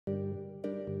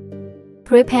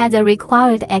prepare the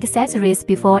required accessories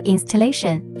before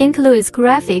installation. Includes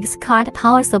graphics card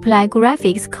power supply,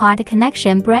 graphics card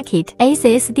connection bracket,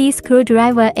 SSD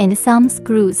screwdriver and some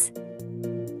screws.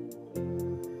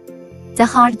 The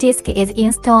hard disk is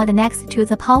installed next to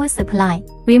the power supply.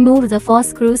 Remove the 4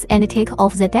 screws and take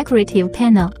off the decorative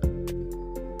panel.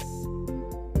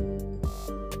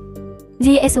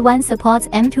 The S-1 supports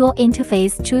M2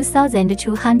 interface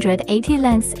 2280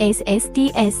 length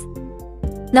SSDs.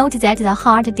 Note that the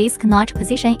hard disk notch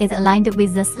position is aligned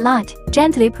with the slot.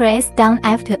 Gently press down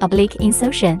after oblique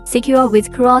insertion. Secure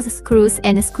with cross screws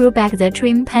and screw back the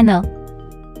trim panel.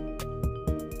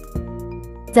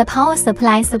 The power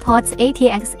supply supports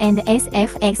ATX and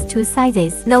SFX2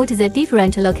 sizes. Note the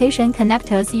different location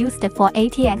connectors used for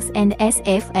ATX and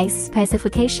SFX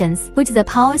specifications. Put the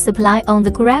power supply on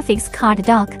the graphics card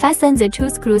dock. Fasten the 2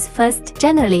 screws first.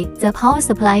 Generally, the power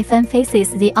supply fan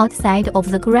faces the outside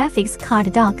of the graphics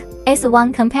card dock.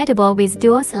 S-1 compatible with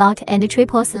dual slot and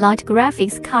triple slot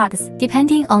graphics cards.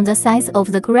 Depending on the size of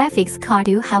the graphics card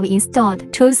you have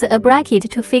installed, choose a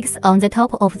bracket to fix on the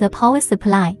top of the power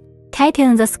supply.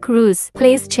 Tighten the screws.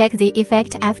 Please check the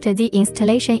effect after the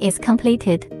installation is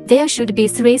completed. There should be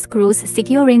 3 screws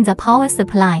securing the power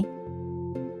supply.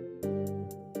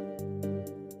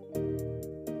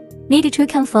 Need to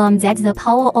confirm that the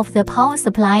power of the power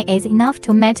supply is enough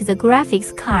to match the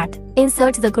graphics card.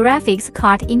 Insert the graphics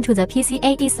card into the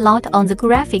PCIe slot on the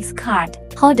graphics card.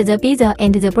 Hold the bezel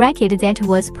and the bracket that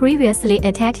was previously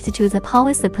attached to the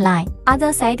power supply.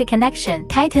 Other side connection.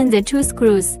 Tighten the 2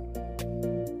 screws.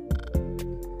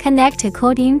 Connect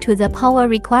according to the power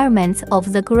requirements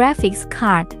of the graphics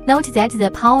card. Note that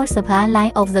the power supply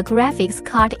line of the graphics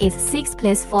card is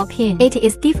 6+4 pin. It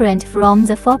is different from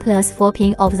the 4+4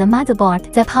 pin of the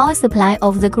motherboard. The power supply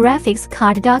of the graphics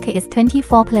card dock is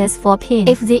 24+4 pin.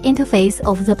 If the interface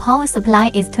of the power supply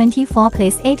is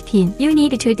 24+8 pin, you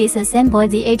need to disassemble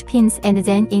the 8 pins and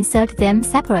then insert them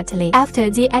separately. After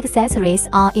the accessories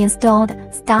are installed,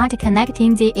 start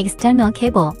connecting the external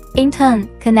cable. In turn,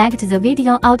 connect the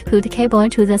video output cable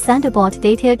to the Thunderbolt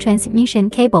data transmission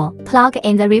cable. Plug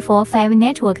in the RE45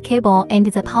 network cable and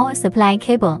the power supply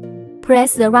cable.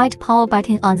 Press the right power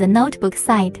button on the notebook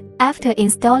side. After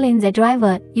installing the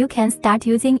driver, you can start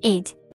using it.